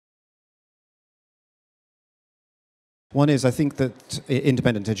One is, I think that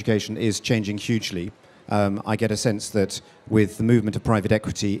independent education is changing hugely. I get a sense that with the movement of private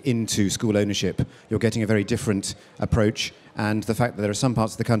equity into school ownership, you're getting a very different approach, and the fact that there are some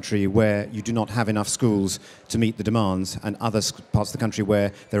parts of the country where you do not have enough schools to meet the demands, and other parts of the country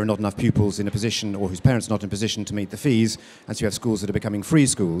where there are not enough pupils in a position, or whose parents are not in a position to meet the fees, and so you have schools that are becoming free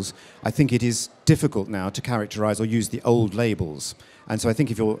schools. I think it is difficult now to characterise or use the old labels. And so I think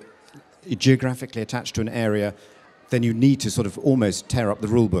if you're geographically attached to an area, then you need to sort of almost tear up the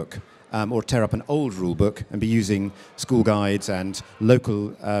rule book, or tear up an old rule book and be using school guides and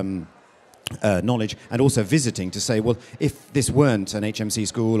local knowledge, and also visiting to say, well, if this weren't an HMC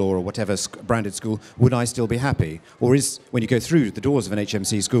school or whatever branded school, would I still be happy? Or is, when you go through the doors of an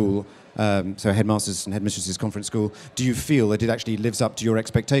HMC school, so headmasters and headmistresses conference school, do you feel that it actually lives up to your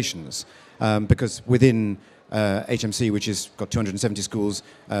expectations? Because within HMC, which has got 270 schools,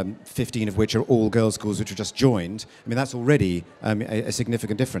 15 of which are all girls' schools which are just joined, I mean, that's already a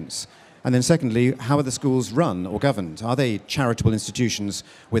significant difference. And then secondly, how are the schools run or governed? Are they charitable institutions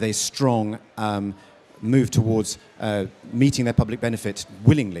with a strong move towards meeting their public benefit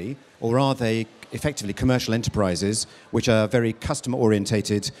willingly, or are they effectively commercial enterprises which are very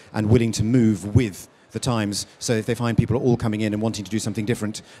customer-orientated and willing to move with the times? So if they find people are all coming in and wanting to do something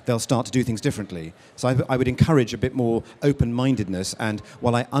different, they'll start to do things differently. So I would encourage a bit more open-mindedness, and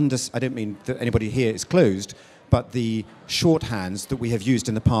while I don't mean that anybody here is closed, but the shorthands that we have used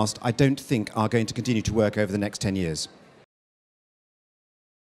in the past, I don't think are going to continue to work over the next 10 years.